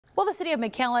Well, the city of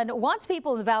McAllen wants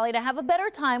people in the valley to have a better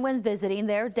time when visiting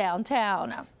their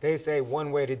downtown. They say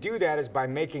one way to do that is by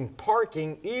making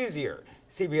parking easier.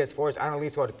 CBS 4's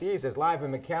Annalise Ortiz is live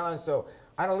in McAllen. So,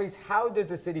 Annalise, how does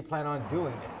the city plan on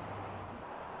doing this?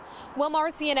 Well,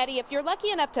 Marcy and Eddie, if you're lucky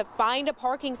enough to find a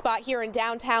parking spot here in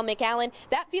downtown McAllen,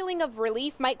 that feeling of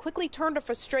relief might quickly turn to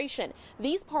frustration.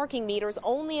 These parking meters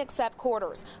only accept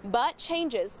quarters, but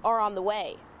changes are on the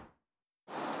way.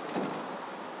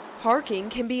 Parking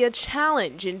can be a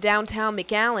challenge in downtown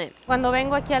McAllen. Cuando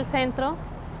vengo aquí al centro,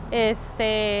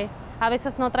 a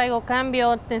veces no traigo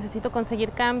cambio, necesito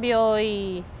conseguir cambio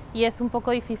y es un poco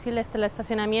difícil el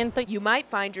estacionamiento. You might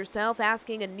find yourself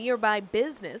asking a nearby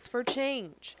business for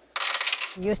change.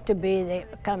 Used to be they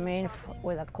come in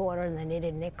with a quarter and they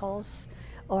needed nickels,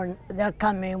 or they'll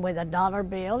come in with a dollar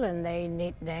bill and they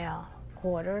need their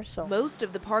quarters. So most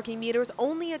of the parking meters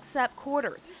only accept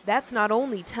quarters. That's not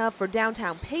only tough for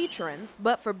downtown patrons,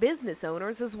 but for business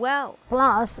owners as well.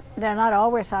 Plus, they're not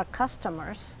always our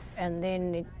customers, and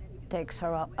then it takes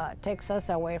us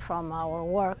away from our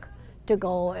work to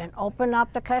go and open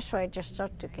up the cash register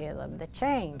to give them the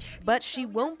change. But she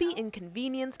won't be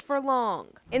inconvenienced for long.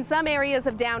 In some areas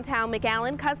of downtown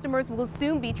McAllen, customers will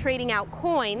soon be trading out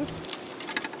coins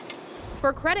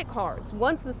for credit cards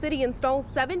once the city installs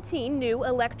 17 new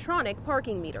electronic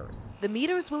parking meters. The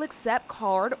meters will accept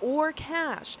card or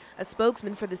cash. A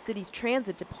spokesman for the city's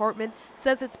transit department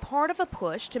says it's part of a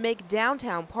push to make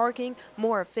downtown parking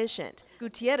more efficient.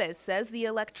 Gutierrez says the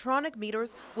electronic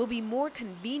meters will be more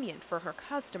convenient for her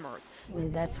customers.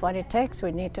 And that's what it takes.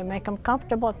 We need to make them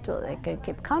comfortable so they can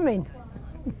keep coming.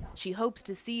 She hopes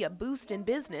to see a boost in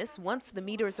business once the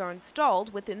meters are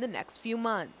installed within the next few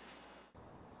months.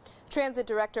 Transit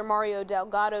Director Mario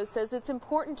Delgado says it's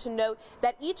important to note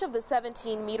that each of the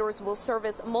 17 meters will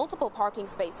service multiple parking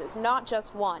spaces, not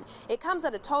just one. It comes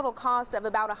at a total cost of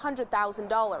about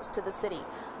 $100,000 to the city.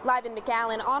 Live in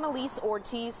McAllen, Annalise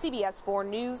Ortiz, CBS 4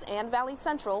 News and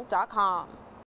ValleyCentral.com.